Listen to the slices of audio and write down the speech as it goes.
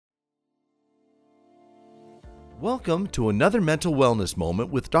Welcome to another mental wellness moment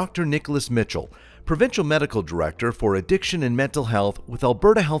with Dr. Nicholas Mitchell, Provincial Medical Director for Addiction and Mental Health with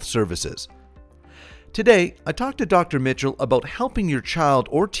Alberta Health Services. Today, I talked to Dr. Mitchell about helping your child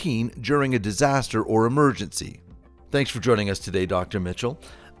or teen during a disaster or emergency. Thanks for joining us today, Dr. Mitchell.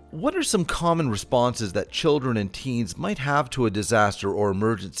 What are some common responses that children and teens might have to a disaster or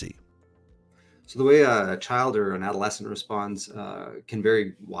emergency? So the way a child or an adolescent responds can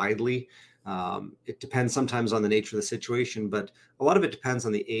vary widely. It depends sometimes on the nature of the situation, but a lot of it depends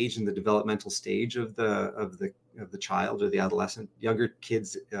on the age and the developmental stage of the child or the adolescent. Younger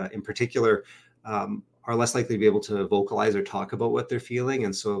kids, in particular, are less likely to be able to vocalize or talk about what they're feeling,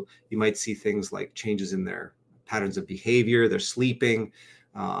 and so you might see things like changes in their patterns of behavior. They're sleeping.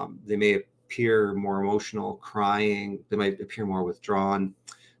 They may appear more emotional, crying. They might appear more withdrawn.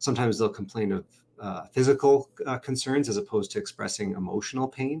 Sometimes they'll complain of physical concerns as opposed to expressing emotional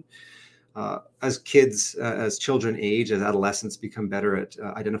pain. As children age, as adolescents become better at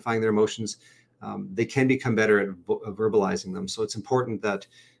identifying their emotions, they can become better at verbalizing them. So it's important that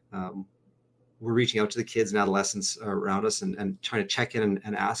we're reaching out to the kids and adolescents around us and trying to check in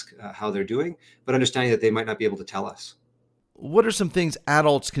and ask how they're doing, but understanding that they might not be able to tell us. What are some things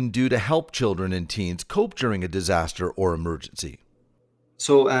adults can do to help children and teens cope during a disaster or emergency?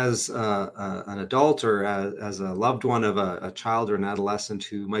 So as an adult or as a loved one of a child or an adolescent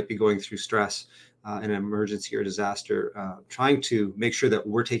who might be going through stress in an emergency or disaster, trying to make sure that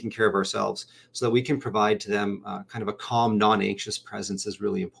we're taking care of ourselves so that we can provide to them kind of a calm, non-anxious presence is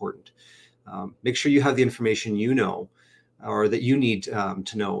really important. Make sure you have the information you know or that you need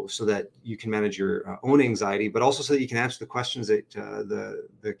to know so that you can manage your own anxiety, but also so that you can answer the questions that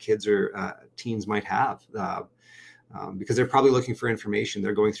the kids or teens might have. Because they're probably looking for information.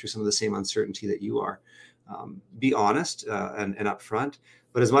 They're going through some of the same uncertainty that you are. Be honest and upfront,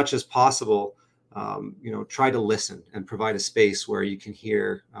 but as much as possible, try to listen and provide a space where you can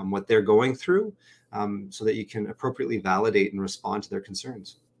hear what they're going through so that you can appropriately validate and respond to their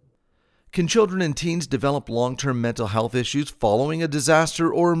concerns. Can children and teens develop long-term mental health issues following a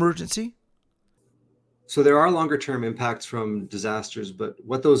disaster or emergency? So there are longer-term impacts from disasters, but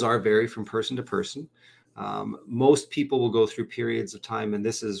what those are vary from person to person. Most people will go through periods of time, and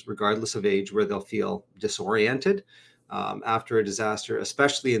this is regardless of age, where they'll feel disoriented after a disaster,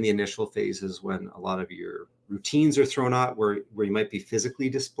 especially in the initial phases when a lot of your routines are thrown out, where you might be physically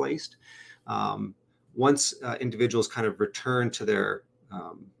displaced. Once individuals kind of return to their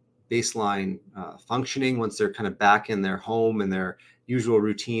baseline functioning, once they're kind of back in their home and their usual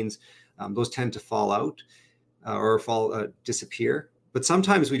routines, those tend to fall out or disappear. But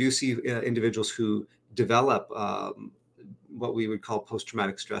sometimes we do see individuals who develop what we would call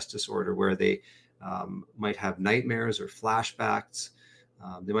post-traumatic stress disorder, where they might have nightmares or flashbacks.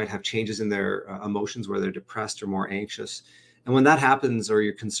 They might have changes in their emotions where they're depressed or more anxious. And when that happens or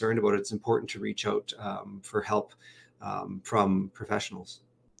you're concerned about it, it's important to reach out for help from professionals.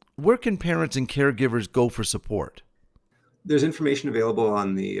 Where can parents and caregivers go for support? There's information available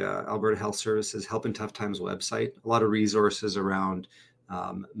on the Alberta Health Services Help in Tough Times website, a lot of resources around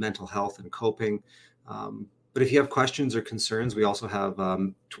mental health and coping. But if you have questions or concerns, we also have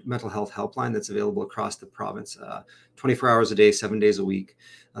mental health helpline that's available across the province, 24 hours a day, 7 days a week.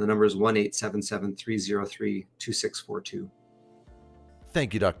 The number is 1-877-303-2642.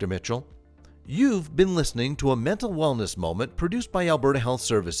 Thank you, Dr. Mitchell. You've been listening to a mental wellness moment produced by Alberta Health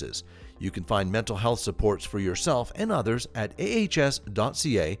Services. You can find mental health supports for yourself and others at ahs.ca/help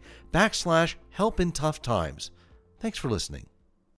in tough times. Thanks for listening.